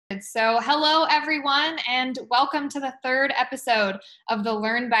Good. So hello, everyone, and welcome to the third episode of the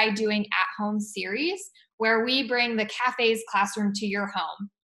Learn by Doing at Home series, where we bring the cafe's classroom to your home.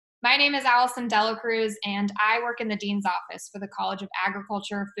 My name is Allison Delacruz, and I work in the Dean's Office for the College of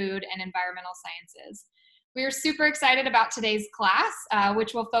Agriculture, Food, and Environmental Sciences. We are super excited about today's class,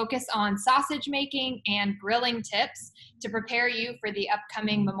 which will focus on sausage making and grilling tips to prepare you for the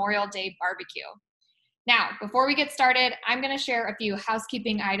upcoming Memorial Day barbecue. Now, before we get started, I'm going to share a few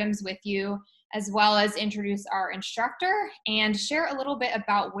housekeeping items with you, as well as introduce our instructor and share a little bit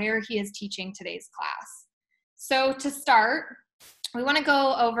about where he is teaching today's class. So to start, we want to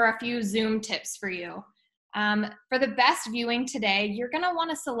go over a few Zoom tips for you. For the best viewing today, you're going to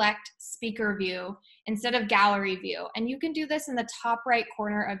want to select speaker view instead of gallery view, and you can do this in the top right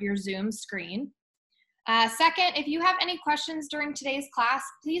corner of your Zoom screen. Second, if you have any questions during today's class,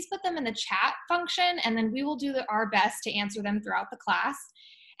 please put them in the chat function, and then we will do our best to answer them throughout the class.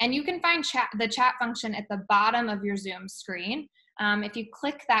 And you can find the chat function at the bottom of your Zoom screen. If you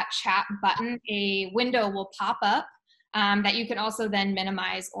click that chat button, a window will pop up that you can also then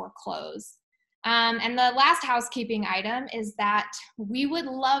minimize or close. And the last housekeeping item is that we would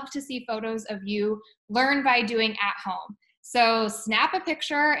love to see photos of you learn by doing at home. So snap a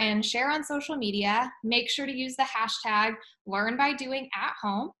picture and share on social media. Make sure to use the hashtag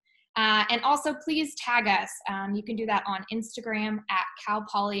 #LearnByDoingAtHome. And also please tag us. You can do that on Instagram at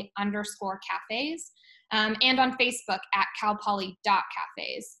calpoly_cafes and on Facebook at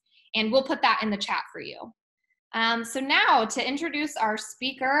calpoly.cafes. And we'll put that in the chat for you. So now to introduce our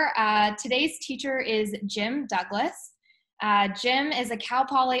speaker, today's teacher is Jim Douglas. Jim is a Cal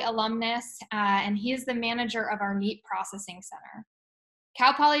Poly alumnus, and he is the manager of our Meat Processing Center.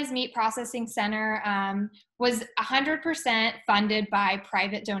 Cal Poly's Meat Processing Center was 100% funded by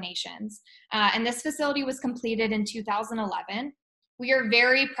private donations, and this facility was completed in 2011. We are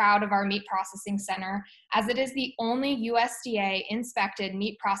very proud of our Meat Processing Center, as it is the only USDA-inspected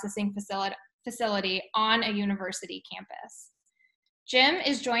meat processing facility on a university campus. Jim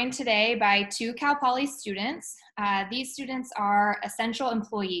is joined today by two Cal Poly students. These students are essential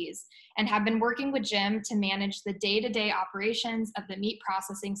employees and have been working with Jim to manage the day-to-day operations of the Meat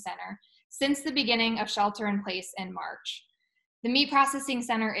Processing Center since the beginning of shelter in place in March. The Meat Processing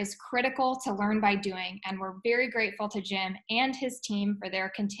Center is critical to learn by doing, and we're very grateful to Jim and his team for their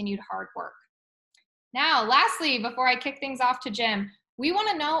continued hard work. Now, lastly, before I kick things off to Jim, we want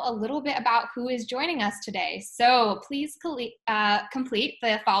to know a little bit about who is joining us today. So please complete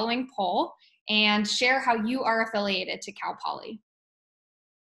the following poll and share how you are affiliated to Cal Poly.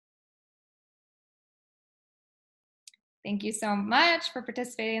 Thank you so much for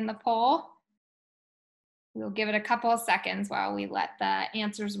participating in the poll. We'll give it a couple of seconds while we let the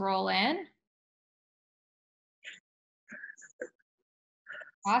answers roll in.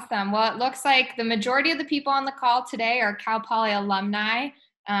 Awesome. Well, it looks like the majority of the people on the call today are Cal Poly alumni,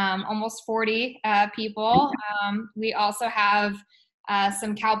 almost 40 people. We also have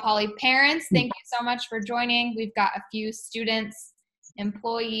some Cal Poly parents. Thank you so much for joining. We've got a few students,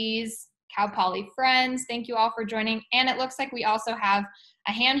 employees, Cal Poly friends. Thank you all for joining. And it looks like we also have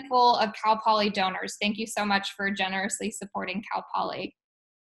a handful of Cal Poly donors. Thank you so much for generously supporting Cal Poly.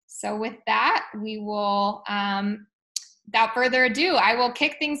 So with that, we will, without further ado, I will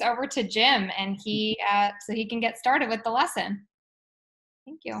kick things over to Jim, and so he can get started with the lesson.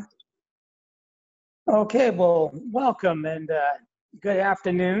 Thank you. Okay, well, welcome and good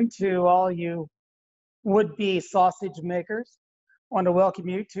afternoon to all you would-be sausage makers. I want to welcome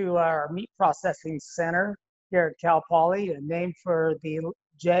you to our Meat Processing Center here at Cal Poly, named for the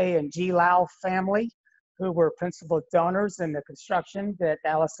J and G Lau family, who were principal donors in the construction that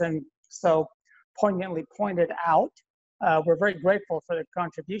Allison so poignantly pointed out. We're very grateful for the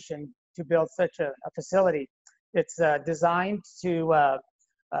contribution to build such a facility. It's designed to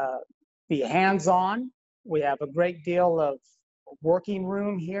be hands-on. We have a great deal of working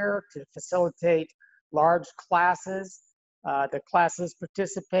room here to facilitate large classes. The classes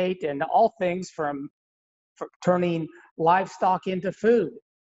participate in all things from turning livestock into food.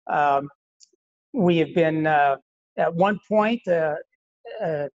 We have been, at one point,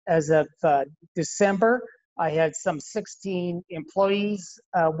 as of December, I had some 16 employees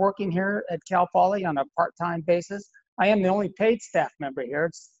working here at Cal Poly on a part-time basis. I am the only paid staff member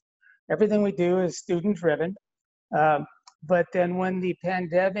here. Everything we do is student-driven. But then when the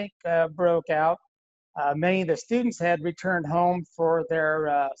pandemic broke out, many of the students had returned home for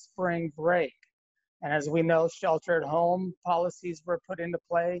their spring break. And as we know, shelter-at-home policies were put into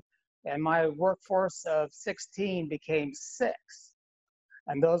play, and my workforce of 16 became 6.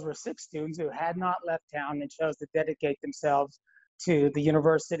 And those were 6 students who had not left town and chose to dedicate themselves to the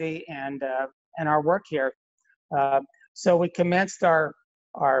university and our work here. So we commenced our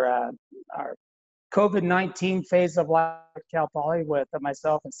COVID-19 phase of life at Cal Poly with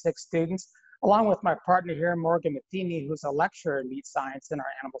myself and 6 students, along with my partner here, Morgan Matheny, who's a lecturer in meat science in our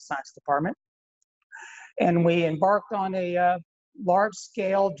animal science department. And we embarked on a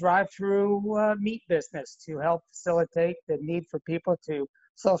large-scale drive-through meat business to help facilitate the need for people to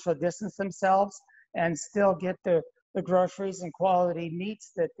social distance themselves and still get the groceries and quality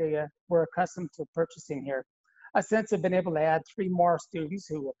meats that they were accustomed to purchasing here. I since have been able to add 3 more students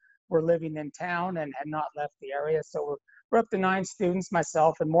who were living in town and had not left the area. So we're up to 9 students,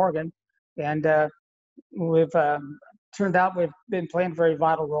 myself and Morgan, and we've turned out we've been playing a very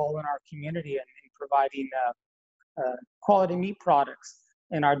vital role in our community in providing quality meat products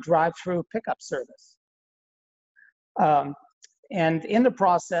in our drive-through pickup service. And in the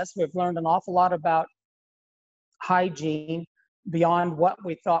process, we've learned an awful lot about hygiene beyond what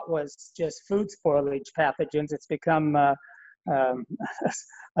we thought was just food spoilage pathogens. It's become a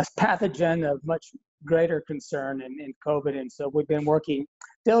pathogen of much greater concern in COVID. And so we've been working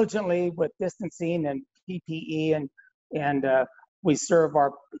diligently with distancing and PPE, and we serve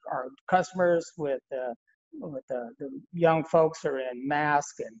our customers with the young folks who are in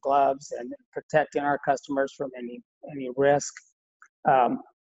masks and gloves and protecting our customers from any risk.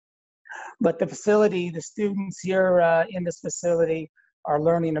 But the facility, the students here in this facility are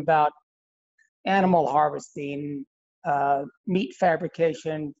learning about animal harvesting, meat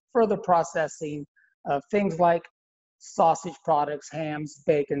fabrication, further processing of things like sausage products, hams,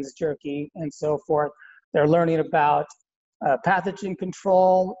 bacons, jerky, and so forth. They're learning about pathogen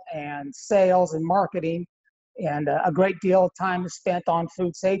control and sales and marketing, and a great deal of time is spent on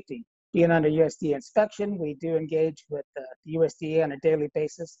food safety. Being under USDA inspection, we do engage with the USDA on a daily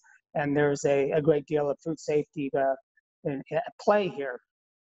basis, and there's a great deal of food safety at play here.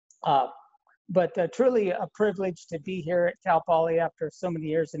 But truly a privilege to be here at Cal Poly after so many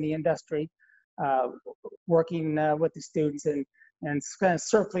years in the industry, working with the students and kind of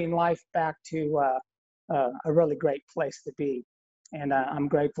circling life back to a really great place to be. And I'm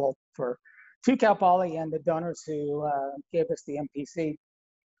grateful to Cal Poly and the donors who gave us the MPC,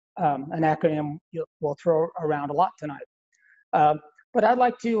 an acronym we'll throw around a lot tonight. But I'd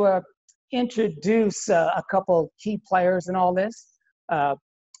like to introduce a couple key players in all this.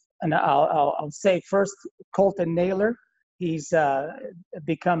 And I'll say first, Colton Naylor. He's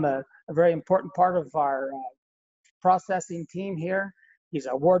become a very important part of our processing team here. He's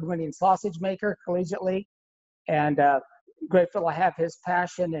an award-winning sausage maker collegiately, and grateful to have his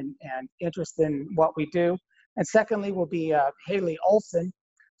passion and interest in what we do. And secondly will be Haley Olson.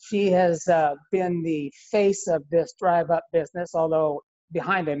 She has been the face of this drive-up business, although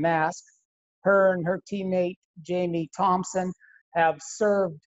behind a mask. Her and her teammate, Jamie Thompson, have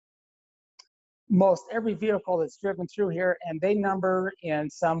served most every vehicle that's driven through here, and they number in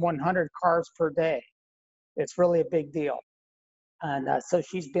some 100 cars per day. It's really a big deal. And so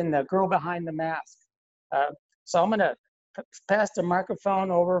she's been the girl behind the mask. So I'm going to pass the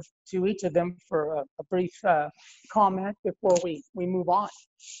microphone over to each of them for a brief comment before we move on.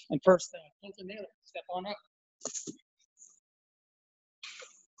 And first, Colton Naylor, step on up.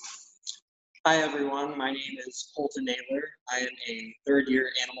 Hi everyone, my name is Colton Naylor. I am a 3rd-year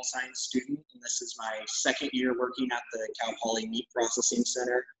animal science student, and this is my 2nd year working at the Cal Poly Meat Processing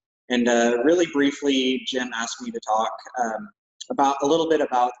Center. And really briefly, Jim asked me to talk about a little bit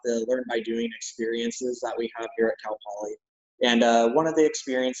about the Learn by Doing experiences that we have here at Cal Poly. And one of the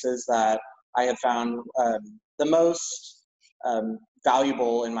experiences that I have found the most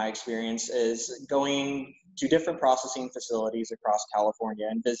valuable in my experience is going to different processing facilities across California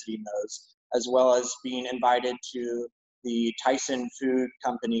and visiting those, as well as being invited to the Tyson Food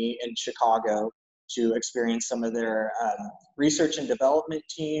Company in Chicago to experience some of their research and development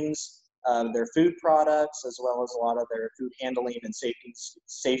teams, their food products, as well as a lot of their food handling and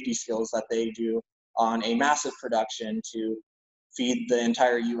safety skills that they do on a massive production to feed the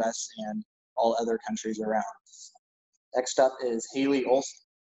entire US and all other countries around. Next up is Haley Olson.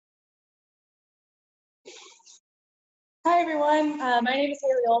 Hi everyone, my name is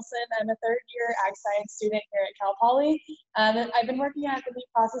Haley Olson. I'm a 3rd-year Ag Science student here at Cal Poly. I've been working at the Meat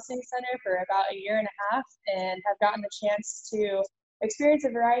Processing Center for about a year and a half and have gotten the chance to experience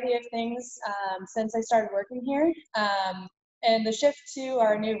a variety of things since I started working here. And the shift to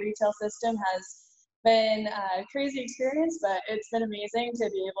our new retail system has been a crazy experience, but it's been amazing to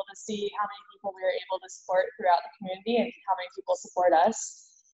be able to see how many people we are able to support throughout the community and how many people support us.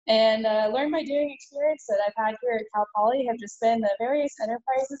 And Learn by Doing experience that I've had here at Cal Poly have just been the various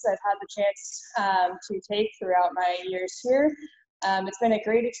enterprises I've had the chance to take throughout my years here. It's been a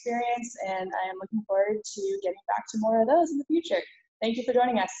great experience, and I am looking forward to getting back to more of those in the future. Thank you for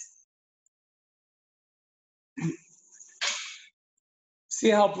joining us. See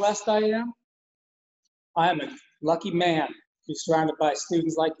how blessed I am? I am a lucky man who's surrounded by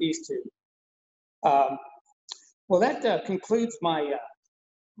students like these two. Well, that concludes my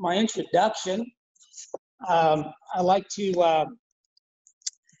my introduction. I'd like to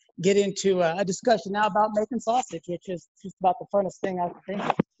get into a discussion now about making sausage, which is just about the funnest thing I can think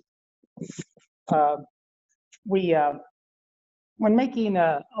of. When making,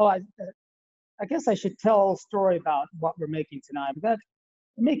 I guess I should tell a story about what we're making tonight. We're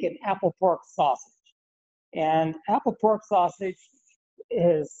making apple pork sausage. And apple pork sausage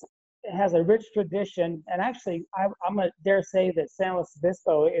has a rich tradition, and actually, I'm gonna dare say that San Luis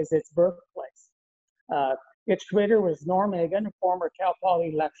Obispo is its birthplace. Its creator was Norm Egan, a former Cal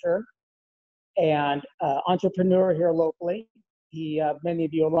Poly lecturer and entrepreneur here locally. Many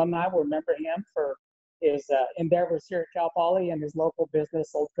of you alumni will remember him for his endeavors here at Cal Poly and his local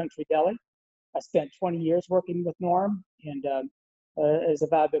business, Old Country Deli. I spent 20 years working with Norm, and it was a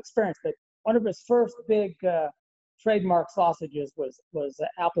valuable experience. But one of his first big trademark sausages was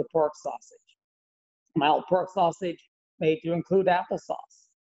apple pork sausage. Mild pork sausage made to include applesauce,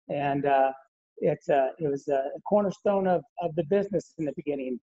 and it was a cornerstone of the business in the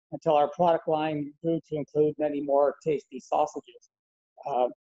beginning until our product line grew to include many more tasty sausages.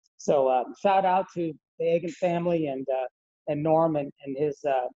 So shout out to the Egan family and Norm and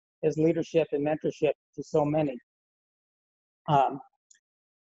his leadership and mentorship to so many.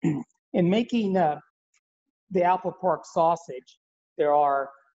 In making the apple pork sausage, there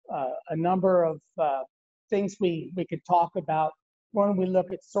are a number of things we could talk about when we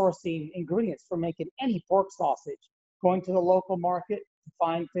look at sourcing ingredients for making any pork sausage. Going to the local market to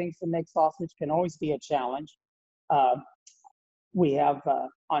find things to make sausage can always be a challenge. We have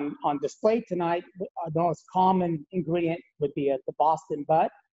on display tonight, the most common ingredient would be the Boston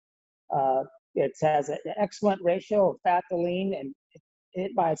butt. It has an excellent ratio of fat to lean, and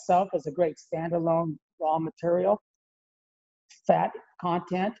it by itself is a great standalone raw material. Fat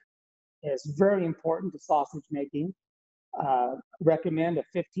content is very important to sausage making. Recommend a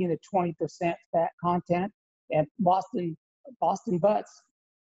 15 to 20% fat content, and Boston butts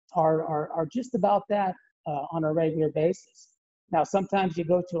are just about that on a regular basis. Now, sometimes you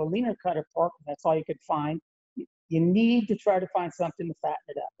go to a leaner cut of pork, and that's all you could find. You need to try to find something to fatten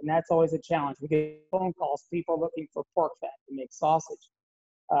it up, and that's always a challenge. We get phone calls, people looking for pork fat to make sausage.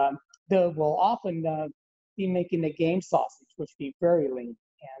 They will often be making the game sausage, which be very lean,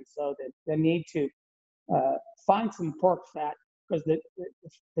 and so the need to find some pork fat, because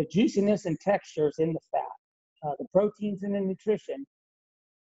the juiciness and texture is in the fat. The proteins in the nutrition,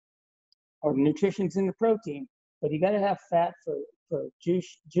 or the nutrition's in the protein, but you got to have fat for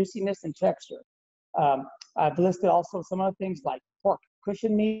juiciness and texture. I've listed also some other things like pork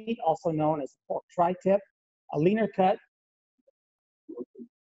cushion meat, also known as pork tri-tip, a leaner cut,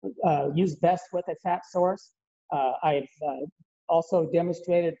 used best with a fat source. I've also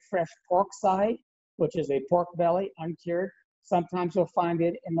demonstrated fresh pork side, which is a pork belly, uncured. Sometimes you'll find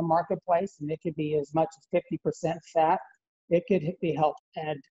it in the marketplace, and it could be as much as 50% fat. It could be helped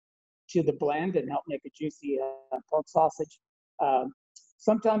add to the blend and help make a juicy pork sausage.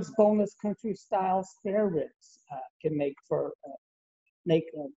 Sometimes boneless country-style spare ribs can make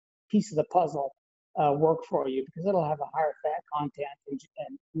a piece of the puzzle work for you, because it'll have a higher fat content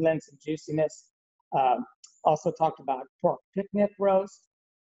and lend some juiciness. Also talked about pork picnic roast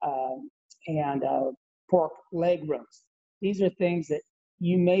and pork leg roast. These are things that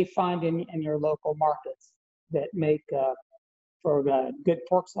you may find in your local markets that make for good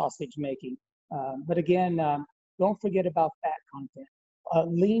pork sausage making. But again, don't forget about fat content.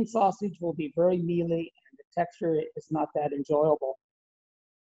 Lean sausage will be very mealy, and the texture is not that enjoyable.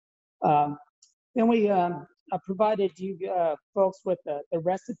 Then we provided you folks with the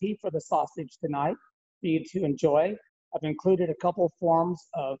recipe for the sausage tonight for you to enjoy. I've included a couple forms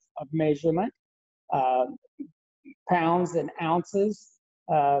of measurement, pounds and ounces.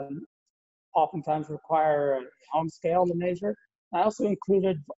 Oftentimes require a home scale to measure. I also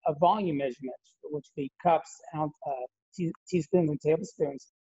included a volume measurement, which would be cups, teaspoons, and tablespoons,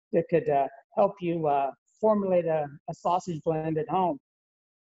 that could help you formulate a sausage blend at home.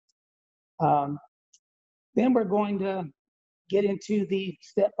 Then we're going to get into the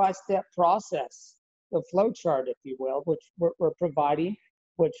step-by-step process, the flow chart, if you will, which we're providing,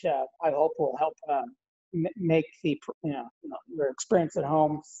 which I hope will help make your experience at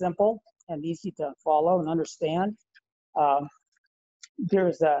home simple and easy to follow and understand.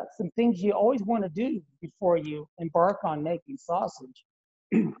 there's some things you always want to do before you embark on making sausage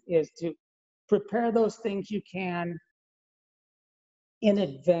is to prepare those things you can in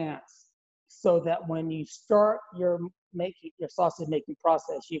advance so that when you start your sausage making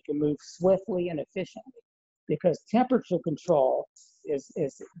process, you can move swiftly and efficiently, because temperature control is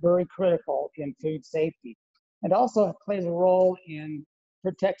very critical in food safety, and also plays a role in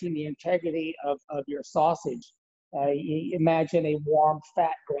protecting the integrity of your sausage. You imagine a warm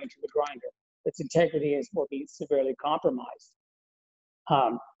fat going to the grinder. Its integrity will be severely compromised.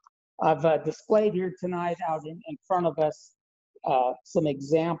 I've displayed here tonight out in front of us some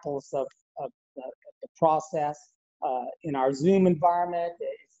examples of the process. In our Zoom environment,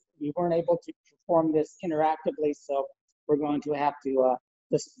 we weren't able to perform this interactively, so we're going to have to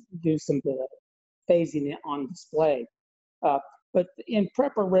just do some phasing on display. But in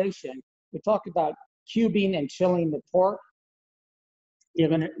preparation, we talked about cubing and chilling the pork. You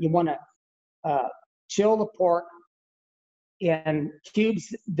want to chill the pork in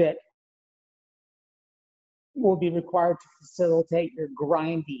cubes that will be required to facilitate your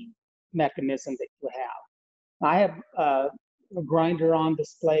grinding mechanism that you have. I have a grinder on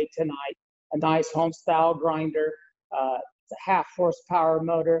display tonight, a nice home style grinder. It's a 1/2 horsepower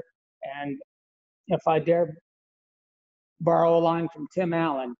motor, and if I dare borrow a line from Tim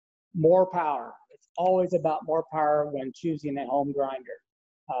Allen, more power. It's always about more power when choosing a home grinder.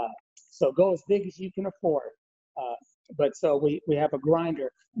 So go as big as you can afford. But so we have a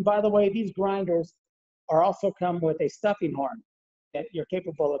grinder. And by the way, these grinders are also come with a stuffing horn that you're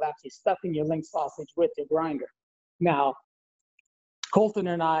capable of actually stuffing your link sausage with your grinder. Now, Colton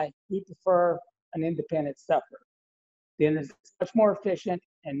and I, we prefer an independent stuffer. Then it's much more efficient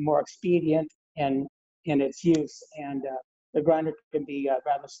and more expedient in its use, and the grinder can be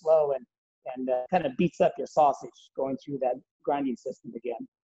rather slow and kind of beats up your sausage going through that grinding system again.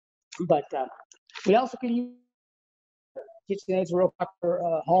 But we also can use KitchenAid's a real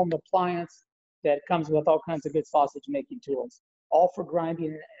popular home appliance that comes with all kinds of good sausage making tools, all for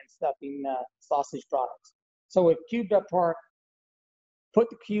grinding and stuffing sausage products. So we've cubed up pork, put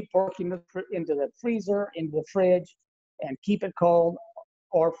the cubed pork into the freezer, into the fridge, and keep it cold,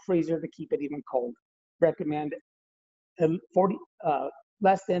 or freezer to keep it even cold. Recommend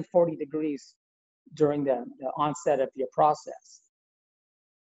less than 40 degrees during the onset of your process.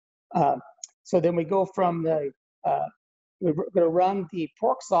 So then we go from we're going to run the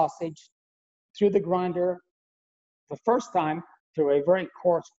pork sausage through the grinder the first time through a very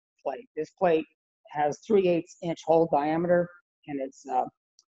coarse plate. This plate has 3/8 inch hole diameter and it's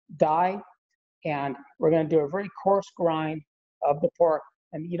die, and we're going to do a very coarse grind of the pork.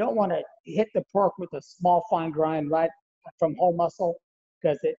 And you don't want to hit the pork with a small fine grind right from whole muscle,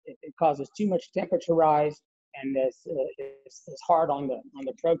 because it causes too much temperature rise and it's hard on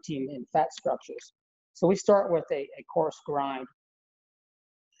the protein and fat structures. So we start with a coarse grind,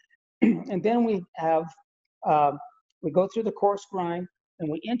 and then we go through the coarse grind,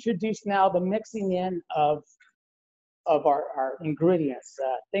 and we introduce now the mixing in of our ingredients,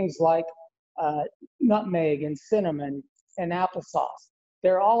 things like nutmeg and cinnamon and applesauce.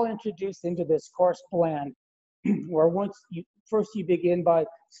 They're all introduced into this coarse blend, where first you begin by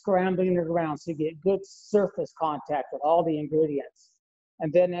scrambling it around so you get good surface contact with all the ingredients,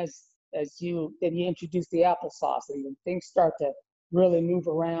 and then as you introduce the applesauce, and then things start to really move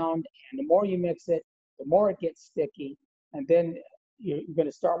around, and the more you mix it, the more it gets sticky, and then you're going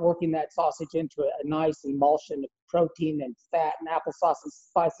to start working that sausage into a nice emulsion of protein and fat, and applesauce and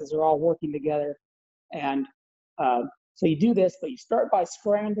spices are all working together. And so you do this, but you start by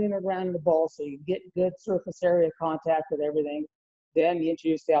scrambling around in the bowl so you get good surface area contact with everything. Then you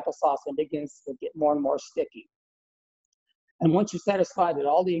introduce the applesauce and it begins to get more and more sticky. And once you're satisfied that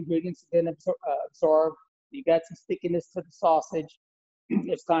all the ingredients have been absorbed, you got some stickiness to the sausage,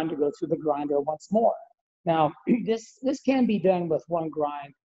 it's time to go through the grinder once more. Now, this can be done with one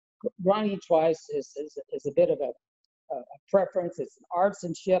grind. Grinding twice is a bit of a preference. It's an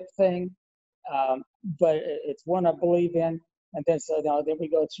artisanship thing, but it's one I believe in. And then then we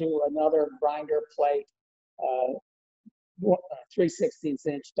go through another grinder plate, 3/16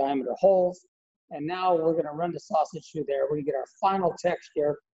 inch diameter holes. And now we're going to run the sausage through there. We're going to get our final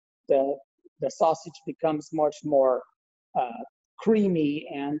texture. The sausage becomes much more creamy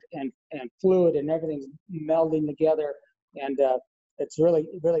and fluid, and everything's melding together. And it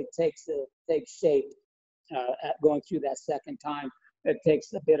really takes shape at going through that second time.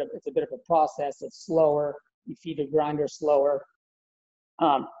 It's a bit of a process. It's slower. You feed the grinder slower.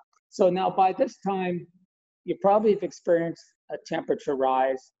 So now by this time, you probably have experienced a temperature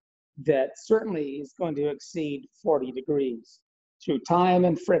rise that certainly is going to exceed 40 degrees. through time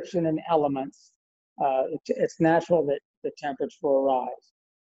and friction and elements, it's natural that the temperature will rise.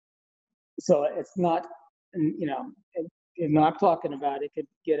 So it's not, I'm talking about it could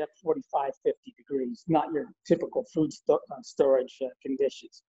get up 45, 50 degrees, not your typical food storage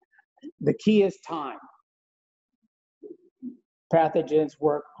conditions. The key is time. Pathogens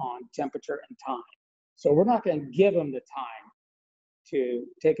work on temperature and time. So we're not going to give them the time to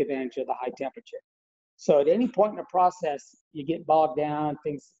take advantage of the high temperature. So at any point in the process, you get bogged down,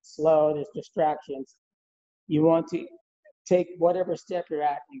 things slow, there's distractions. You want to take whatever step you're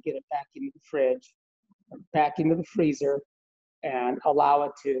at and get it back into the fridge, back into the freezer, and allow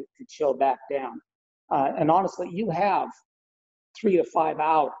it to chill back down. And honestly, you have 3 to 5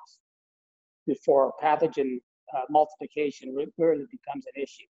 hours before pathogen multiplication really becomes an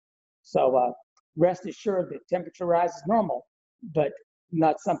issue. So rest assured that temperature rise is normal, but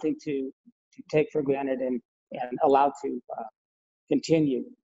not something to take for granted and allow to continue.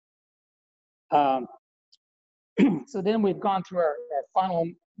 So then we've gone through our final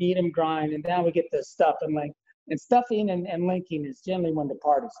medium grind, and now we get the stuff and link. And stuffing and linking is generally when the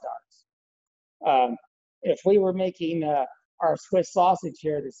party starts. If we were making our Swiss sausage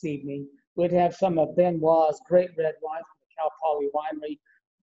here this evening, we'd have some of Benoit's great red wine from the Cal Poly Winery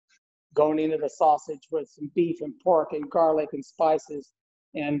going into the sausage with some beef and pork and garlic and spices.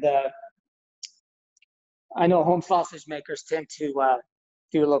 And I know home sausage makers tend to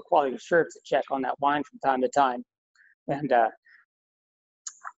do a little quality assurance check on that wine from time to time. And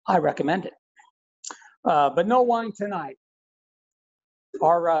I recommend it. But no wine tonight.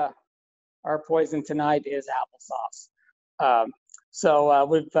 Our poison tonight is applesauce.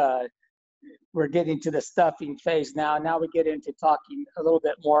 We're getting to the stuffing phase now. Now we get into talking a little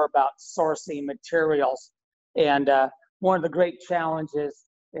bit more about sourcing materials. And one of the great challenges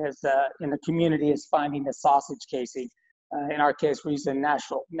is in the community is finding the sausage casing. In our case, we're using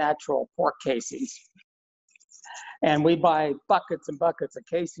natural pork casings. And we buy buckets and buckets of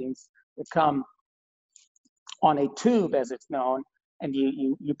casings that come on a tube, as it's known, and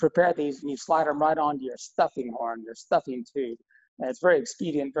you prepare these and you slide them right onto your stuffing horn, your stuffing tube. And it's very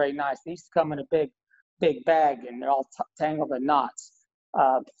expedient, very nice. These come in a big bag, and they're all tangled in knots.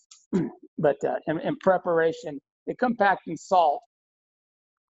 But in preparation, they come packed in salt,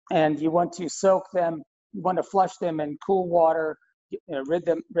 and you want to soak them. You want to flush them in cool water, rid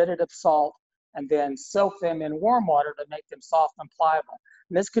it of salt, and then soak them in warm water to make them soft and pliable.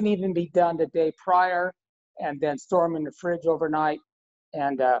 And this can even be done the day prior, and then store them in the fridge overnight.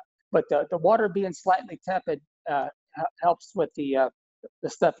 And but the water being slightly tepid helps with the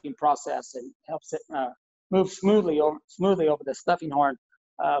stuffing process and helps it move smoothly over the stuffing horn.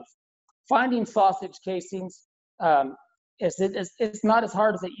 Finding sausage casings it's not as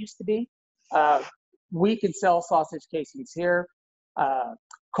hard as it used to be. We can sell sausage casings here.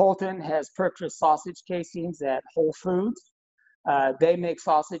 Colton has purchased sausage casings at Whole Foods. They make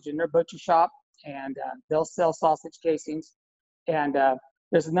sausage in their butcher shop, and they'll sell sausage casings. And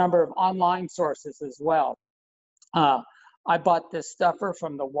there's a number of online sources as well. I bought this stuffer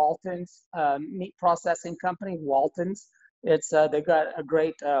from the Waltons meat processing company, Waltons. They've got a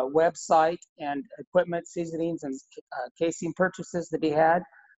great website and equipment, seasonings, and casing purchases to be had.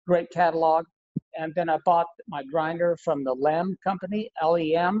 Great catalog. And then I bought my grinder from the LEM company,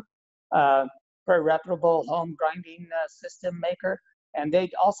 LEM, very reputable home grinding system maker. And they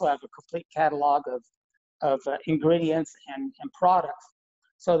also have a complete catalog of ingredients and products.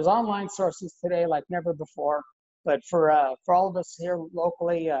 So there's online sources today like never before. But for all of us here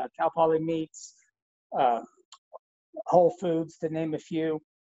locally, Cal Poly Meats, Whole Foods, to name a few,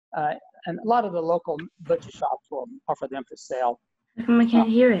 and a lot of the local butcher shops will offer them for sale. How come I can't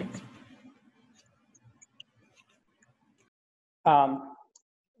hear it?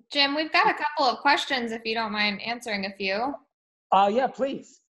 Jim, we've got a couple of questions if you don't mind answering a few. Yeah,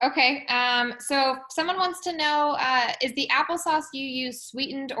 please. Okay, so someone wants to know, is the applesauce you use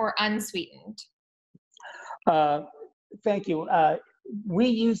sweetened or unsweetened? Thank you. We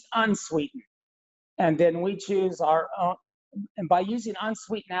use unsweetened, and then we choose our own. And by using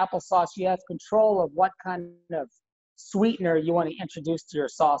unsweetened applesauce, you have control of what kind of sweetener you want to introduce to your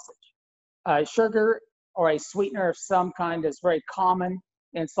sausage. Sugar or a sweetener of some kind is very common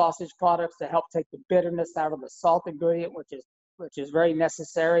in sausage products to help take the bitterness out of the salt ingredient, which is very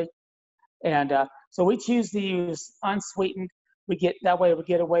necessary. And so we choose to use unsweetened. We get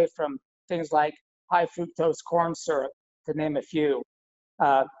away from things like high fructose corn syrup, to name a few.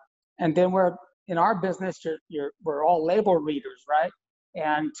 And then in our business, we're all label readers, right?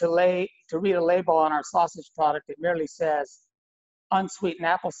 And to read a label on our sausage product, it merely says unsweetened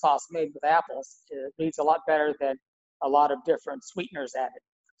applesauce made with apples. It reads a lot better than a lot of different sweeteners added.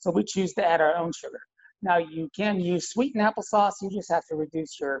 So we choose to add our own sugar. Now you can use sweetened applesauce. You just have to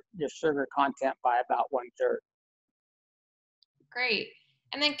reduce your sugar content by about 1/3. Great.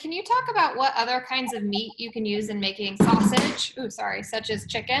 And then can you talk about what other kinds of meat you can use in making sausage? Such as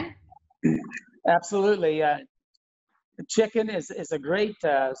chicken? Absolutely. Chicken is a great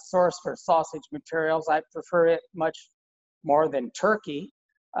source for sausage materials. I prefer it much more than turkey.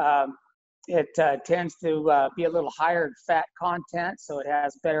 It tends to be a little higher in fat content, so it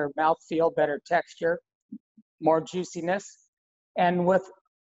has better mouthfeel, better texture, more juiciness. And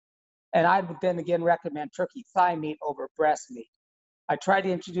I would then again recommend turkey thigh meat over breast meat. I tried to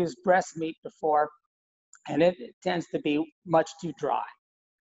introduce breast meat before, and it tends to be much too dry.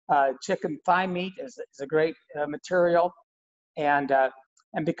 Chicken thigh meat is a great material, and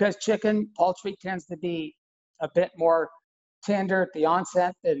because poultry tends to be a bit more tender at the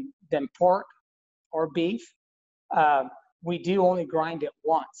onset than pork or beef, we do only grind it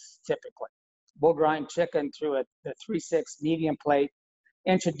once typically. We'll grind chicken through the 3/6 medium plate,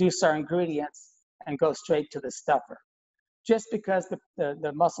 introduce our ingredients, and go straight to the stuffer. Just because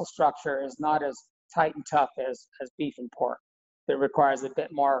the muscle structure is not as tight and tough as beef and pork. It requires a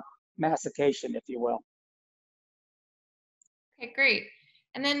bit more mastication, if you will. Okay, great.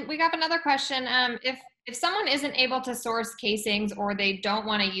 And then we got another question. If someone isn't able to source casings or they don't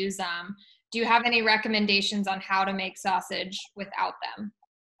want to use them, do you have any recommendations on how to make sausage without them?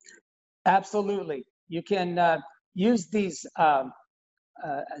 Absolutely. You can use these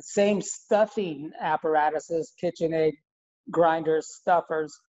same stuffing apparatuses, KitchenAid, grinders,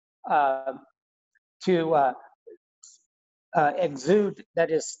 stuffers, to exude,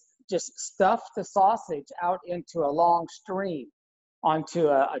 that is, just stuff the sausage out into a long stream onto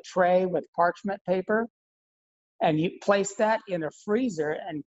a tray with parchment paper, and you place that in a freezer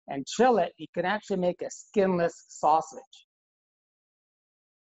and chill it. You can actually make a skinless sausage.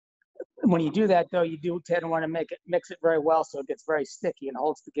 When you do that, though, you do tend to want to mix it very well so it gets very sticky and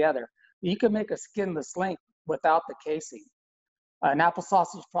holds together. You can make a skinless link without the casing. An apple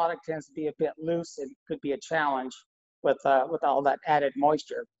sausage product tends to be a bit loose and could be a challenge with all that added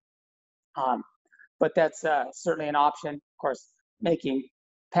moisture. But that's certainly an option. Of course, making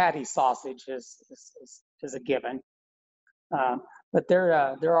patty sausage is a given. But there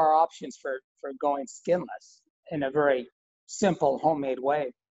are options for going skinless in a very simple homemade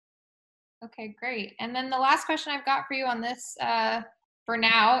way. Okay, great. And then the last question I've got for you on this for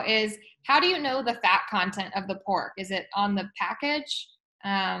now is, how do you know the fat content of the pork? Is it on the package?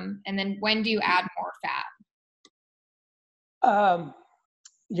 And then when do you add more fat?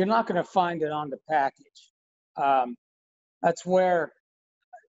 You're not going to find it on the package. That's where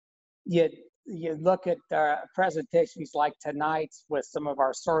you look at presentations like tonight's with some of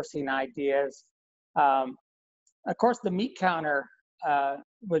our sourcing ideas. Of course, the meat counter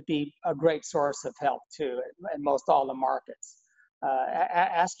would be a great source of help too in most all the markets.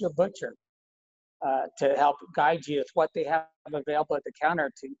 Ask your butcher to help guide you with what they have available at the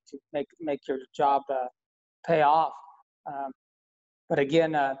counter to make your job pay off. But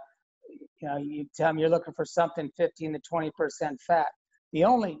again, you tell them you're looking for something 15 to 20% fat. The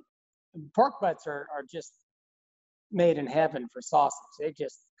only pork butts are just made in heaven for sausage. They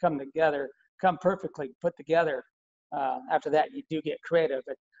just come perfectly put together. After that, you do get creative,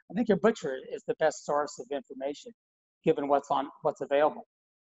 but I think your butcher is the best source of information, given what's available.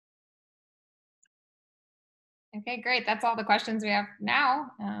 Okay, great. That's all the questions we have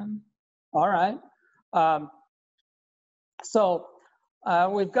now. All right. So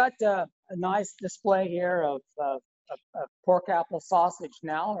we've got a nice display here of pork apple sausage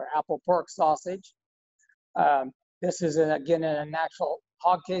now, or apple pork sausage. This is, again, in a natural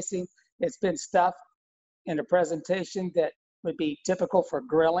hog casing. It's been stuffed in a presentation that would be typical for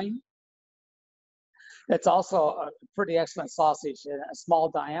grilling. It's also a pretty excellent sausage in a small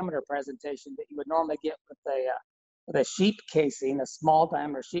diameter presentation that you would normally get with a sheep casing, a small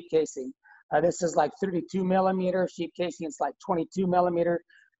diameter sheep casing. This is like 32 millimeter. Sheep casing is like 22 millimeter.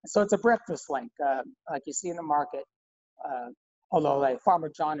 So it's a breakfast link, like you see in the market. Although like Farmer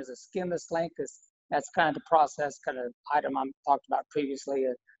John is a skinless link, that's kind of the process, kind of item I talked about previously.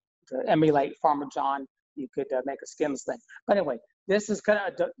 To emulate Farmer John, you could make a skinless link. But anyway, this is kind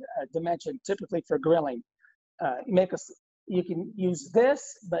of a dimension typically for grilling. You can use this,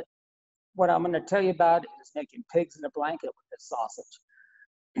 but what I'm going to tell you about is making pigs in a blanket with this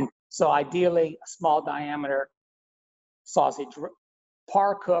sausage. So ideally, a small diameter sausage,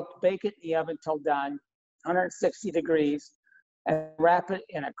 par cooked, bake it in the oven till done, 160 degrees, and wrap it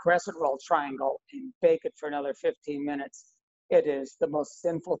in a crescent roll triangle and bake it for another 15 minutes. It is the most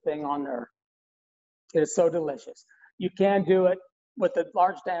sinful thing on earth. It is so delicious. You can do it with a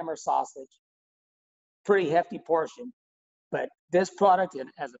large diameter sausage, pretty hefty portion, but this product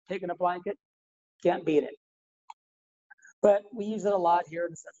as a pig in a blanket, can't beat it. But we use it a lot here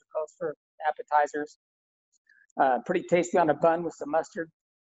in the Central Coast for appetizers. Pretty tasty on a bun with some mustard.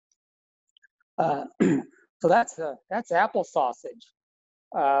 So that's apple sausage.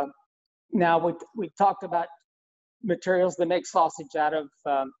 Now we talked about materials that make sausage out of.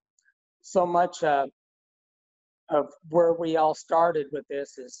 So much of where we all started with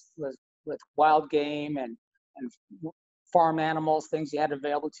this was with wild game and farm animals, things you had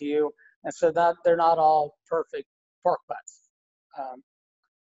available to you, and so that they're not all perfect pork butts.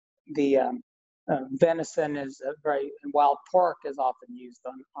 Venison is and wild pork is often used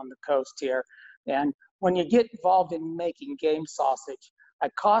on the coast here. And when you get involved in making game sausage, I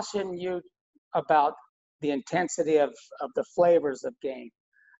caution you about the intensity of the flavors of game.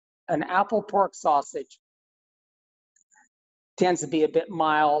 An apple pork sausage tends to be a bit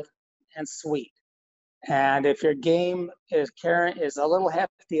mild and sweet. And if your game is a little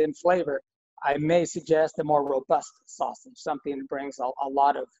hefty in flavor, I may suggest a more robust sausage, something that brings a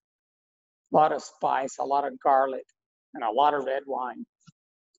lot of spice, a lot of garlic, and a lot of red wine.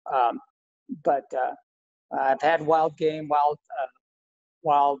 But I've had wild game,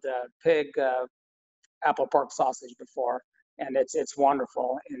 wild pig apple pork sausage before, and it's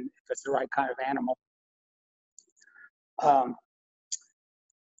wonderful, and if it's the right kind of animal.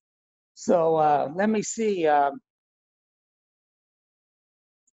 So let me see.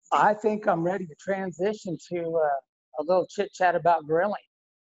 I think I'm ready to transition to a little chit chat about grilling.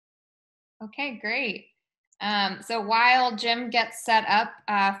 Okay, great. So while Jim gets set up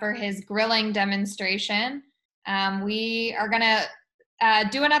for his grilling demonstration, we are going to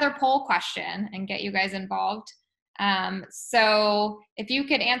do another poll question and get you guys involved. So if you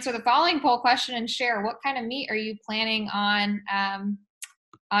could answer the following poll question and share, what kind of meat are you planning on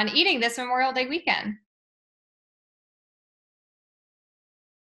eating this Memorial Day weekend?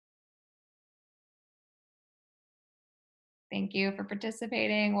 Thank you for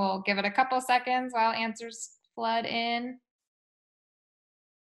participating. We'll give it a couple seconds while answers flood in.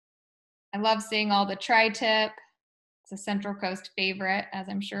 I love seeing all the tri-tip. It's a Central Coast favorite, as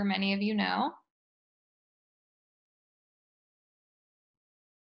I'm sure many of you know.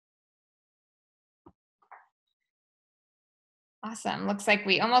 Awesome. Looks like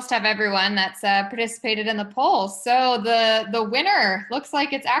we almost have everyone that's participated in the poll. So the winner looks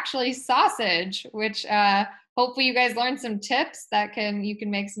like it's actually sausage, which hopefully you guys learned some tips that you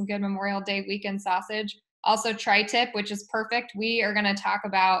can make some good Memorial Day weekend sausage. Also tri-tip, which is perfect. We are going to talk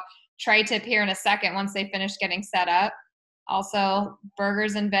about tri-tip here in a second once they finish getting set up. Also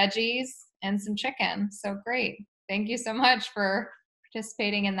burgers and veggies and some chicken. So great. Thank you so much for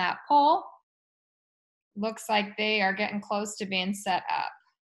participating in that poll. Looks like they are getting close to being set up.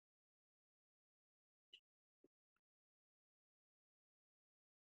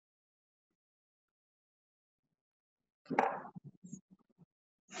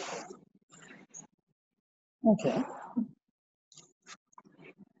 Okay.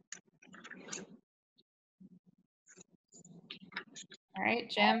 All right,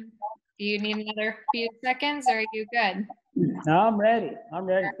 Jim, do you need another few seconds or are you good? No, I'm ready. I'm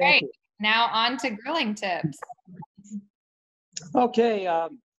ready. All Thank right. you. Now on to grilling tips. Okay.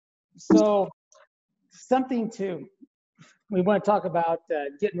 So something we want to talk about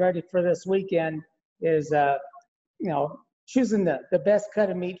getting ready for this weekend is, choosing the best cut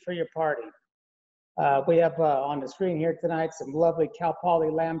of meat for your party. We have on the screen here tonight some lovely Cal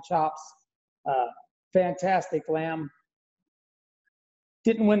Poly lamb chops. Fantastic lamb.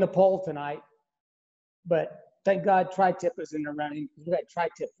 Didn't win the poll tonight, but thank God tri-tip is in the running. We got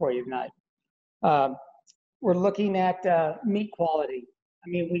tri-tip for you tonight. We're looking at meat quality. I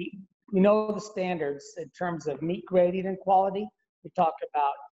mean, we know the standards in terms of meat grading and quality. We talked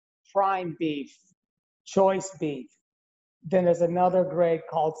about prime beef, choice beef. Then there's another grade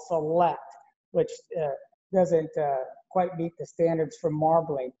called select, which doesn't quite meet the standards for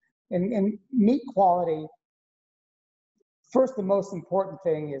marbling. And meat quality, first, the most important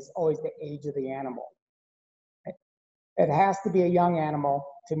thing is always the age of the animal. It has to be a young animal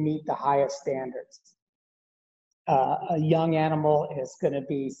to meet the highest standards. A young animal is going to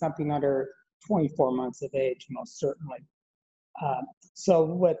be something under 24 months of age, most certainly. So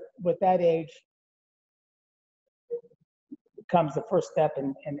with that age comes the first step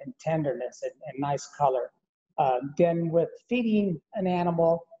in tenderness and nice color. Then with feeding an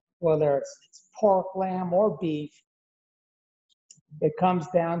animal, whether it's pork, lamb, or beef, it comes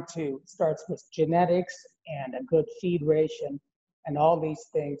down to, starts with genetics and a good feed ration, and all these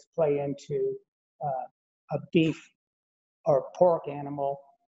things play into a beef or pork animal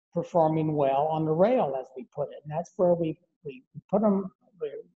performing well on the rail, as we put it. And that's where we put them,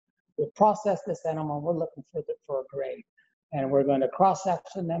 we process this animal, and we're looking for a grade. And we're going to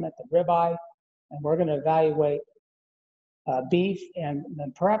cross-section them at the ribeye, and we're going to evaluate beef and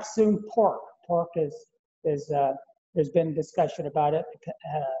then perhaps soon pork. Pork there's been discussion about it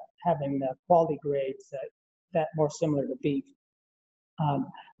having quality grades that more similar to beef.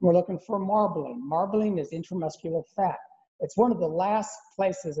 We're looking for marbling. Marbling is intramuscular fat. It's one of the last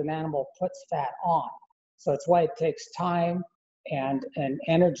places an animal puts fat on. So it's why it takes time and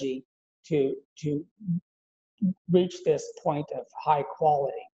energy to reach this point of high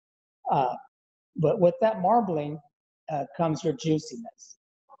quality. But with that marbling comes your juiciness.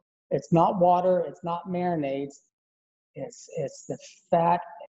 It's not water, it's not marinades, it's the fat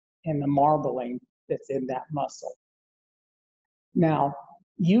and the marbling that's in that muscle. Now,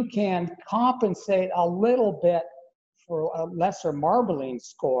 you can compensate a little bit for a lesser marbling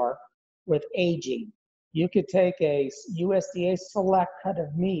score with aging. You could take a USDA select cut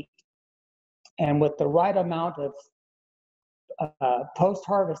of meat, and with the right amount of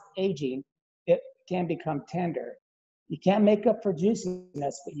post-harvest aging, it can become tender. You can't make up for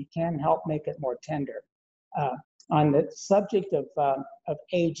juiciness, but you can help make it more tender. On the subject of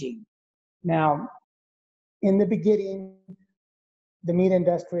aging, now, in the beginning, the meat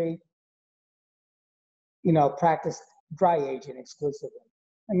industry, practiced dry aging exclusively.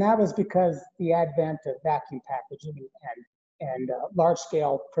 And that was because the advent of vacuum packaging and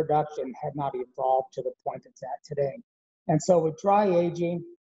large-scale production had not evolved to the point it's at today. And so with dry aging,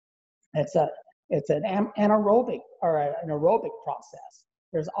 it's an anaerobic or an aerobic process.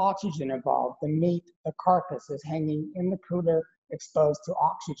 There's oxygen involved. The meat, the carcass is hanging in the cooler, exposed to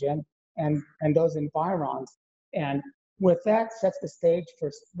oxygen and those environs. And with that sets the stage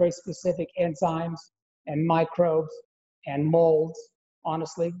for very specific enzymes and microbes and molds.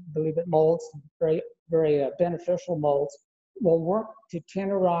 Honestly, believe it, molds, very, very beneficial molds, will work to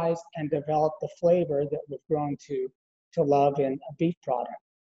tenderize and develop the flavor that we've grown to love in a beef product.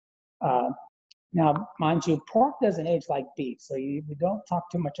 Now, mind you, pork doesn't age like beef, so we don't talk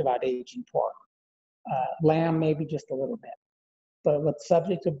too much about aging pork. Lamb, maybe just a little bit. But with the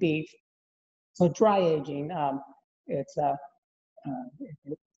subject of beef, so dry aging, it's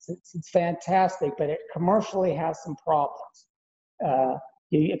fantastic, but it commercially has some problems.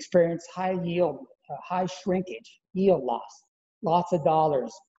 You experience high yield, high shrinkage, yield loss, lots of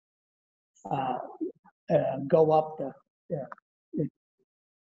dollars go up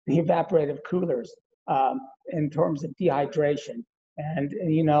the evaporative coolers in terms of dehydration. And,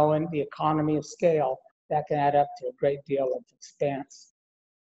 in the economy of scale, that can add up to a great deal of expense.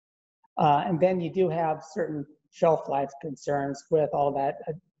 And then you do have certain shelf life concerns with all that,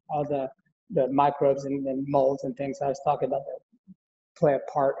 all the microbes and molds and things I was talking about that play a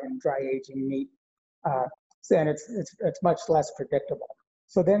part in dry aging meat. And it's much less predictable.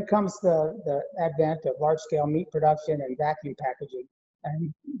 So then comes the advent of large-scale meat production and vacuum packaging.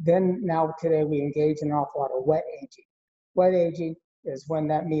 And then now today we engage in an awful lot of wet aging. Wet aging is when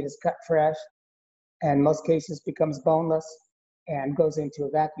that meat is cut fresh and in most cases becomes boneless and goes into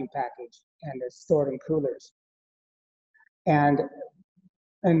a vacuum package and is stored in coolers. And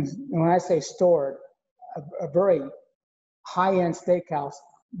when I say stored, a very high-end steakhouse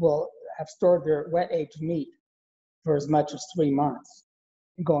will have stored their wet aged meat for as much as 3 months,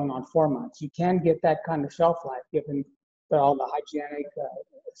 going on 4 months. You can get that kind of shelf life given that all the hygienic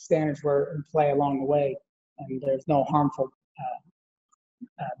standards were in play along the way, and there's no harmful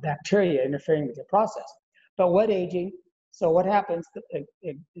bacteria interfering with the process. But wet aging, so what happens,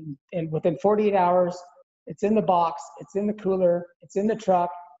 within 48 hours, it's in the box, it's in the cooler, it's in the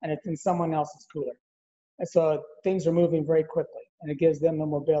truck, and it's in someone else's cooler. And so things are moving very quickly, and it gives them the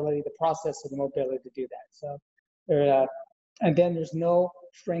mobility, the process of the mobility to do that. So, and then there's no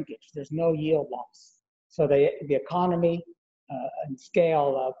shrinkage, there's no yield loss. So the economy and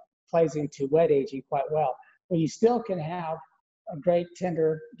scale plays into wet aging quite well. But you still can have a great,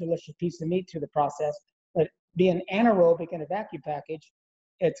 tender, delicious piece of meat through the process, but being anaerobic in a vacuum package,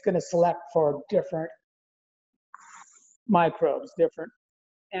 it's going to select for different microbes, different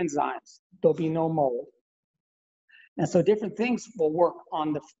enzymes. There'll be no mold. And so different things will work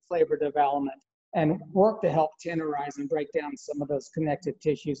on the flavor development and work to help tenderize and break down some of those connective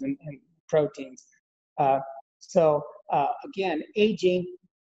tissues and proteins. Again, aging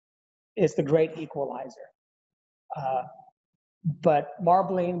is the great equalizer. But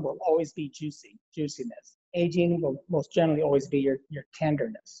marbling will always be juiciness. Aging will most generally always be your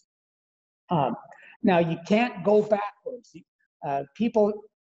tenderness. Now, you can't go backwards. I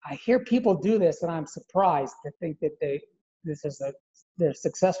hear people do this, and I'm surprised to think that they're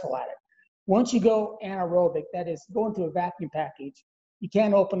successful at it. Once you go anaerobic, that is go into a vacuum package, you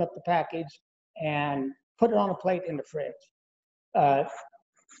can't open up the package and put it on a plate in the fridge.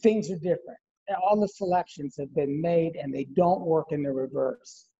 Things are different. All the selections have been made and they don't work in the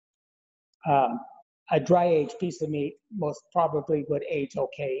reverse. A dry aged piece of meat most probably would age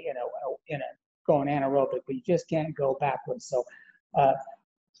okay in a going anaerobic, but you just can't go backwards. So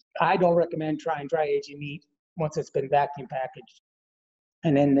I don't recommend trying dry aging meat once it's been vacuum packaged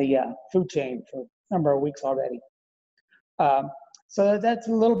and in the food chain for a number of weeks already. So that's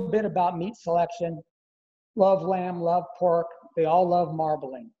a little bit about meat selection. Love lamb, love pork. They all love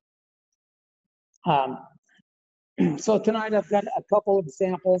marbling. So tonight I've got a couple of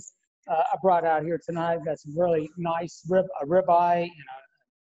examples I brought out here tonight. I've got some really nice ribeye and a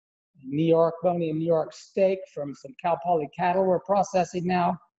New York bony New York steak from some Cal Poly cattle we're processing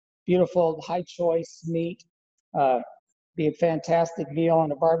now. Beautiful high choice meat. Be a fantastic meal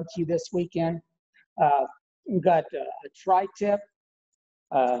on a barbecue this weekend. We've got a tri-tip.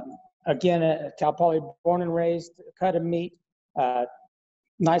 Again, a Cal Poly born and raised cut of meat,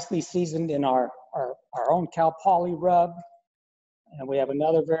 nicely seasoned in our own Cal Poly rub. And we have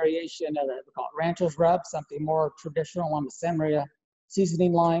another variation of it, we call it Rancher's Rub, something more traditional on the Santa Maria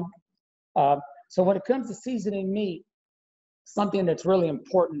seasoning line. So when it comes to seasoning meat, something that's really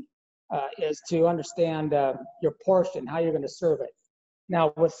important is to understand your portion, how you're going to serve it.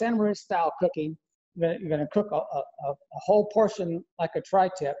 Now, with Santa Maria style cooking, you're going to cook a whole portion like a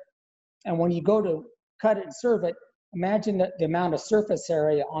tri-tip. And when you go to cut it and serve it, imagine the amount of surface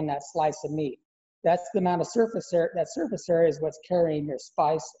area on that slice of meat. That's the amount of surface area. That surface area is what's carrying your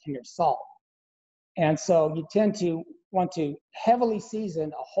spice and your salt. And so you tend to want to heavily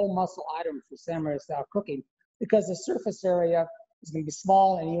season a whole muscle item for Santa Maria style cooking because the surface area is going to be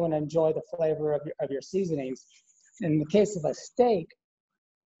small and you want to enjoy the flavor of your seasonings. In the case of a steak,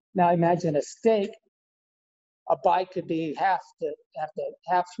 now imagine a steak, a bite could be half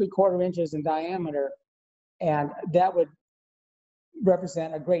 3/4 inches in diameter, and that would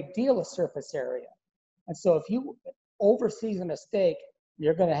represent a great deal of surface area. And so if you over season a steak,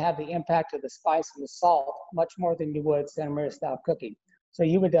 you're going to have the impact of the spice and the salt much more than you would Santa Maria style cooking. So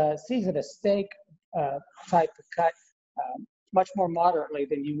you would season a steak type of cut much more moderately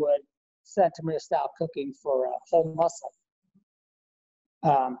than you would Santa Maria style cooking for a whole muscle.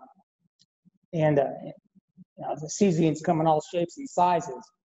 The seasonings come in all shapes and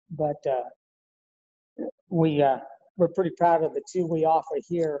sizes, but we're pretty proud of the two we offer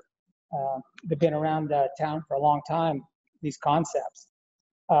here. They've been around town for a long time, these concepts.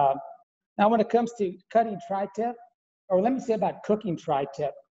 Now, when it comes to cutting tri-tip, or let me say about cooking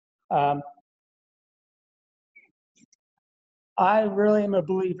tri-tip, I really am a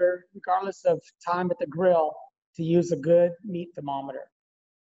believer, regardless of time at the grill, to use a good meat thermometer.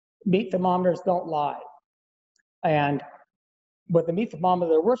 Meat thermometers don't lie. And with the meat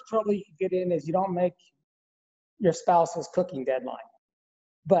thermometer, the worst trouble you can get in is you don't make your spouse's cooking deadline,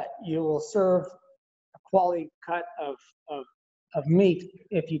 but you will serve a quality cut of meat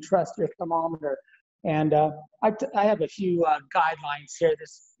if you trust your thermometer. And I have a few guidelines here.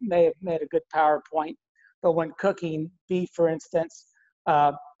 This may have made a good PowerPoint, but when cooking beef, for instance,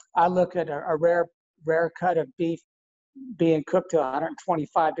 I look at a rare cut of beef being cooked to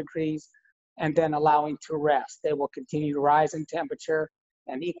 125 degrees and then allowing to rest. They will continue to rise in temperature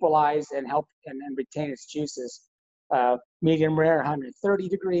and equalize and help and retain its juices. Medium rare, 130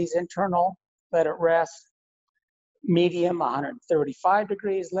 degrees internal, let it rest. Medium, 135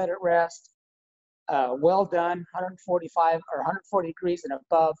 degrees, let it rest. Well done, 145 or 140 degrees and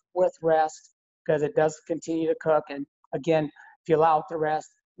above with rest, because it does continue to cook. And again, if you allow it to rest,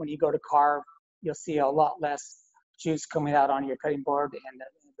 when you go to carve, you'll see a lot less juice coming out on your cutting board, and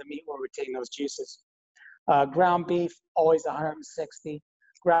the meat will retain those juices. Ground beef, always 160.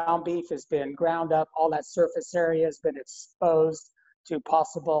 Ground beef has been ground up. All that surface area has been exposed to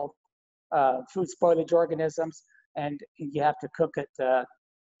possible food spoilage organisms, and you have to cook it to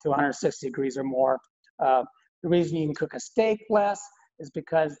 160 degrees or more. The reason you can cook a steak less is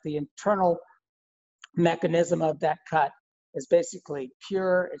because the internal mechanism of that cut is basically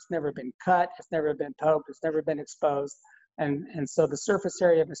pure. It's never been cut, it's never been poked, it's never been exposed. And so the surface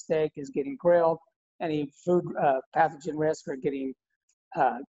area of the steak is getting grilled. Any food pathogen risk are getting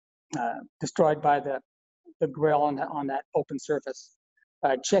destroyed by the grill on that open surface.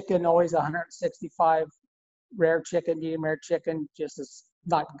 Chicken, always 165. Rare chicken, medium rare chicken, just as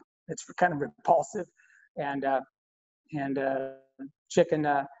not, it's kind of repulsive. And chicken,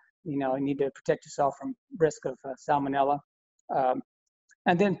 you need to protect yourself from risk of salmonella.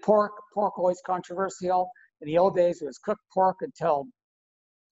 And then pork always controversial. In the old days, it was cooked pork until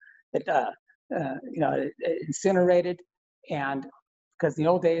it, it incinerated. And because in the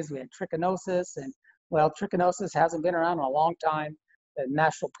old days we had trichinosis, and well, trichinosis hasn't been around in a long time. The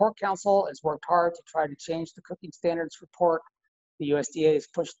National Pork Council has worked hard to try to change the cooking standards for pork. The USDA has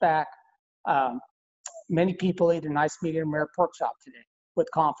pushed back. Many people eat a nice medium rare pork chop today with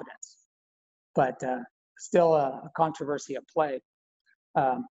confidence, but still a controversy at play.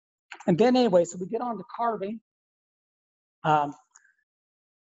 And then anyway, so we get on to carving.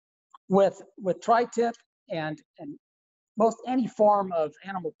 With tri-tip and most any form of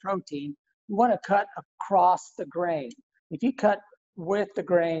animal protein, you want to cut across the grain. If you cut with the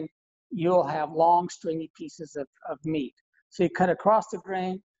grain, you'll have long, stringy pieces of meat. So you cut across the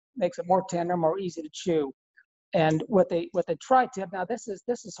grain, makes it more tender, more easy to chew. And with a tri-tip, now this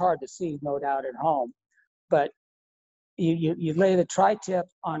is hard to see, no doubt, at home, but you lay the tri-tip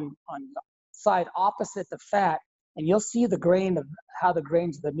on the side opposite the fat, and you'll see the grain of how the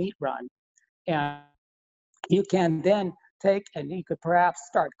grains of the meat run. And you can then take, and you could perhaps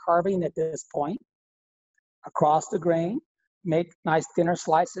start carving at this point across the grain, make nice thinner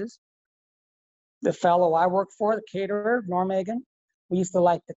slices. The fellow I worked for, the caterer, Norm Egan, we used to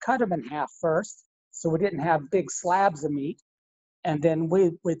like to cut them in half first, so we didn't have big slabs of meat. And then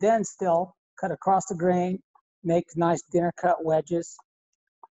we then still cut across the grain, make nice thinner cut wedges.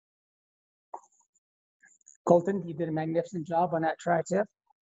 Colton, you did a magnificent job on that tri-tip.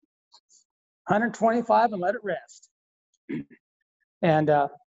 125 and let it rest. And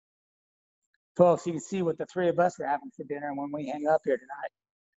folks, you can see what the three of us are having for dinner when we hang up here tonight.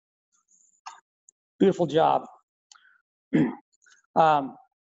 Beautiful job.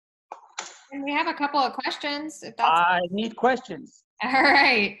 And we have a couple of questions. If that's I need questions. all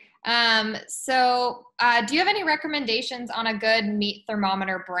right. So do you have any recommendations on a good meat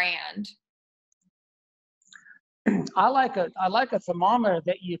thermometer brand? I like a thermometer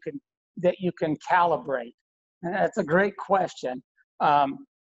that you can calibrate. And that's a great question.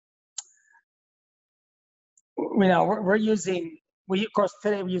 We're using, of course,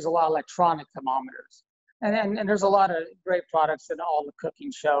 today we use a lot of electronic thermometers. And there's a lot of great products in all the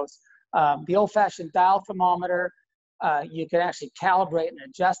cooking shows. The old-fashioned dial thermometer, you can actually calibrate and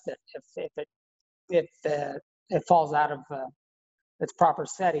adjust it if it falls out of its proper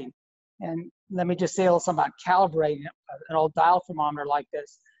setting. And let me just say a little something about calibrating an old dial thermometer like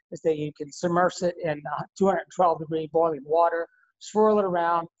this, is that you can submerge it in 212-degree boiling water, swirl it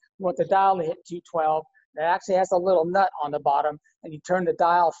around. You want the dial to hit 212. It actually has a little nut on the bottom, and you turn the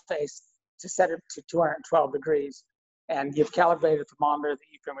dial face to set it to 212 degrees, and you've calibrated a thermometer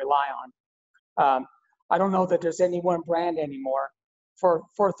that you can rely on. I don't know that there's any one brand anymore for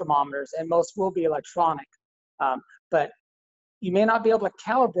thermometers, and most will be electronic. But you may not be able to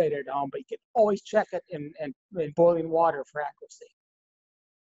calibrate it at home, but you can always check it in boiling water for accuracy.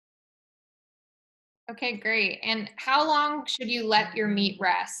 Okay, great. And how long should you let your meat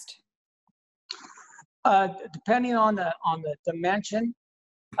rest? Depending on the dimension,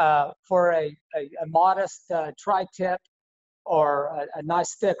 for a modest tri-tip or a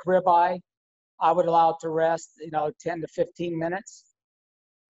nice thick ribeye, I would allow it to rest, 10 to 15 minutes.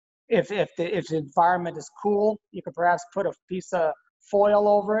 If the environment is cool, you could perhaps put a piece of foil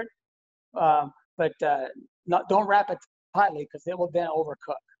over it, but don't wrap it tightly because it will then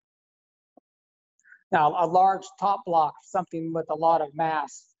overcook. Now, a large top block, something with a lot of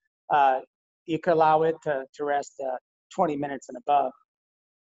mass, you could allow it to rest 20 minutes and above.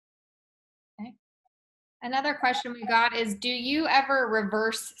 Okay. Another question we got is, do you ever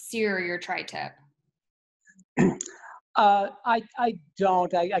reverse sear your tri-tip? I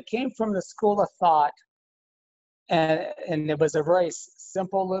don't. I came from the school of thought, and it was a very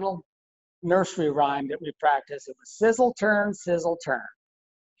simple little nursery rhyme that we practiced. It was sizzle, turn, sizzle, turn.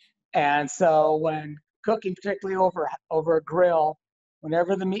 And so when cooking, particularly over a grill,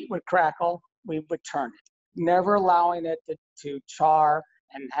 whenever the meat would crackle, we would turn it, never allowing it to char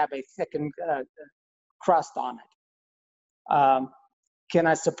and have a thickened crust on it. Can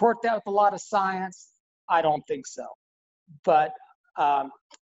I support that with a lot of science? I don't think so. But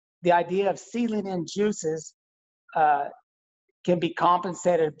the idea of sealing in juices can be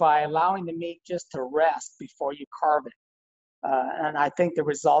compensated by allowing the meat just to rest before you carve it. And I think the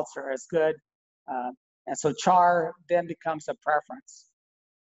results are as good. And so char then becomes a preference.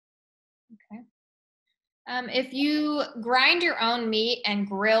 Okay. If you grind your own meat and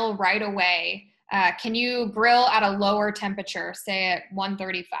grill right away, can you grill at a lower temperature, say at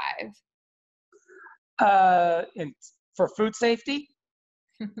 135? For food safety?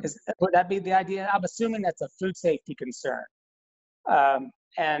 Would that be the idea? I'm assuming that's a food safety concern. I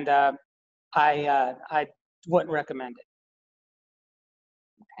wouldn't recommend it.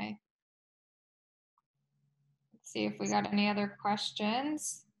 Okay. Let's see if we got any other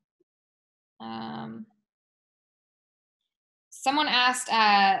questions. Someone asked,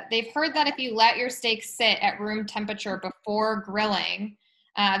 they've heard that if you let your steak sit at room temperature before grilling,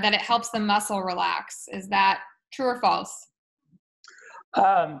 that it helps the muscle relax. Is that true or false?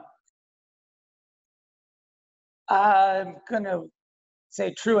 I'm going to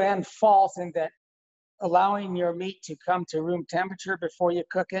say true and false in that allowing your meat to come to room temperature before you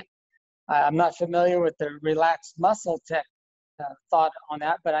cook it. I'm not familiar with the relaxed muscle thought on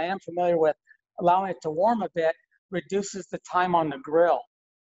that, but I am familiar with allowing it to warm a bit reduces the time on the grill.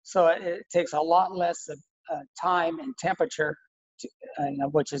 So it takes a lot less time and temperature,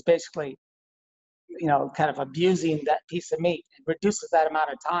 which is basically, kind of abusing that piece of meat. It reduces that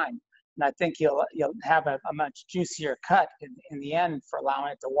amount of time. And I think you'll have a much juicier cut in the end for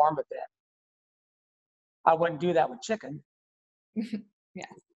allowing it to warm a bit. I wouldn't do that with chicken. Yeah.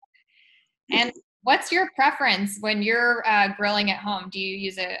 And what's your preference when you're grilling at home? Do you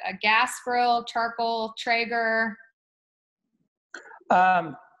use a gas grill, charcoal, Traeger?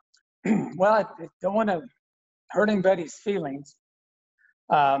 Well, I don't want to hurt anybody's feelings.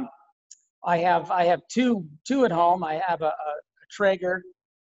 I have two at home. I have a Traeger,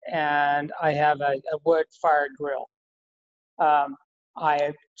 and I have a wood-fired grill. I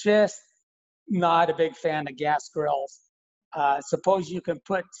am just not a big fan of gas grills. Suppose you can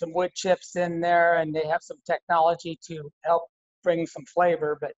put some wood chips in there, and they have some technology to help bring some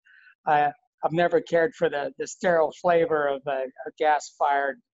flavor, but I've never cared for the sterile flavor of a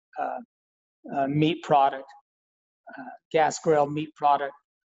gas-fired meat product, gas grill meat product.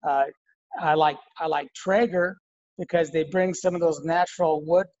 I like Traeger because they bring some of those natural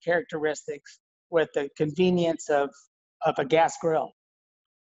wood characteristics with the convenience of a gas grill.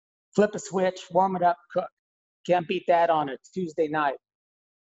 Flip a switch, warm it up, cook. Can't beat that on a Tuesday night.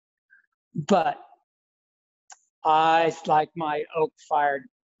 But I like my oak-fired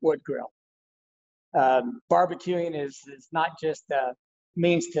wood grill. Barbecuing is not just a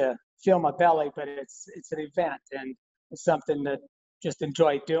means to fill my belly, but it's an event, and it's something that just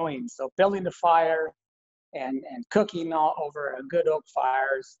enjoy doing. So building a fire and cooking all over a good oak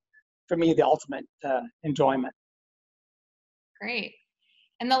fire is, for me, the ultimate enjoyment. Great.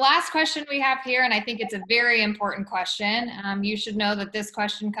 And the last question we have here, and I think it's a very important question. You should know that this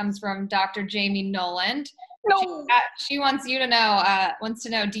question comes from Dr. Jamie Noland. No. She wants to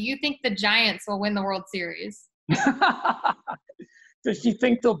know, do you think the Giants will win the World Series? Does she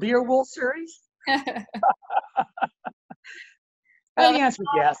think there'll be a World Series? The answer is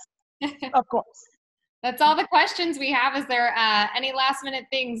yes, of course. That's all the questions we have. Is there any last minute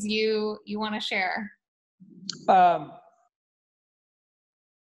things you want to share? For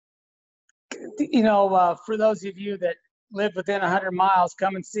those of you that live within 100 miles,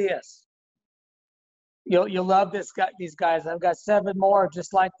 come and see us. You'll love these guys. I've got 7 more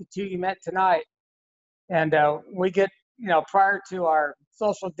just like the 2 you met tonight. And we get, prior to our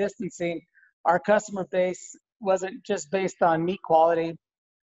social distancing, our customer base wasn't just based on meat quality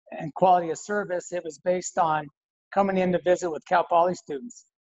and quality of service. It was based on coming in to visit with Cal Poly students.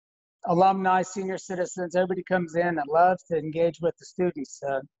 Alumni, senior citizens, everybody comes in and loves to engage with the students.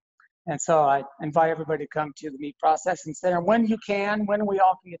 And so I invite everybody to come to the Meat Processing Center when you can, when we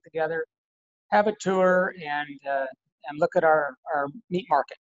all can get together, have a tour, and look at our meat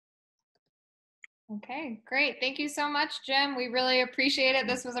market. Okay, great. Thank you so much, Jim. We really appreciate it.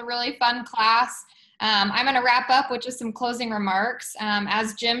 This was a really fun class. I'm going to wrap up with just some closing remarks.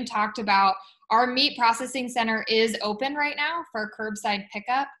 As Jim talked about, our Meat Processing Center is open right now for curbside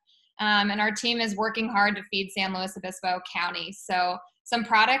pickup, and our team is working hard to feed San Luis Obispo County. So some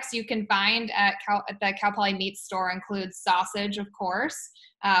products you can find at the Cal Poly Meat Store include sausage, of course.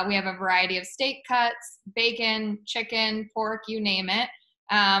 We have a variety of steak cuts, bacon, chicken, pork, you name it.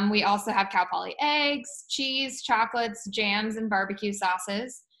 We also have Cal Poly eggs, cheese, chocolates, jams, and barbecue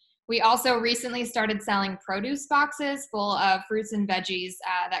sauces. We also recently started selling produce boxes full of fruits and veggies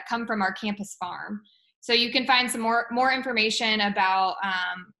that come from our campus farm. So you can find some more information about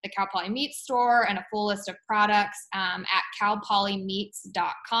the Cal Poly Meat Store and a full list of products at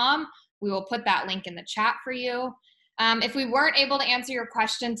calpolymeats.com. We will put that link in the chat for you. If we weren't able to answer your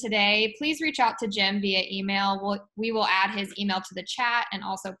question today, please reach out to Jim via email. We will add his email to the chat and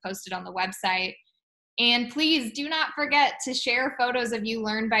also post it on the website. And please do not forget to share photos of you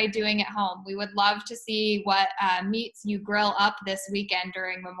learn by doing at home. We would love to see what meats you grill up this weekend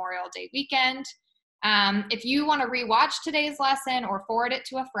during Memorial Day weekend. If you want to rewatch today's lesson or forward it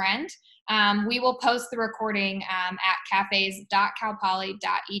to a friend, we will post the recording at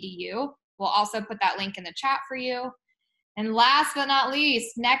cafes.calpoly.edu. We'll also put that link in the chat for you. And last but not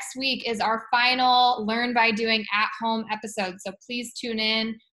least, next week is our final Learn by Doing at Home episode. So please tune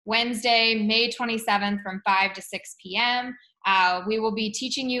in Wednesday, May 27th from 5 to 6 p.m. We will be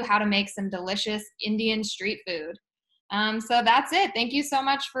teaching you how to make some delicious Indian street food. So that's it. Thank you so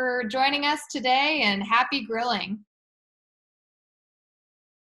much for joining us today, and happy grilling.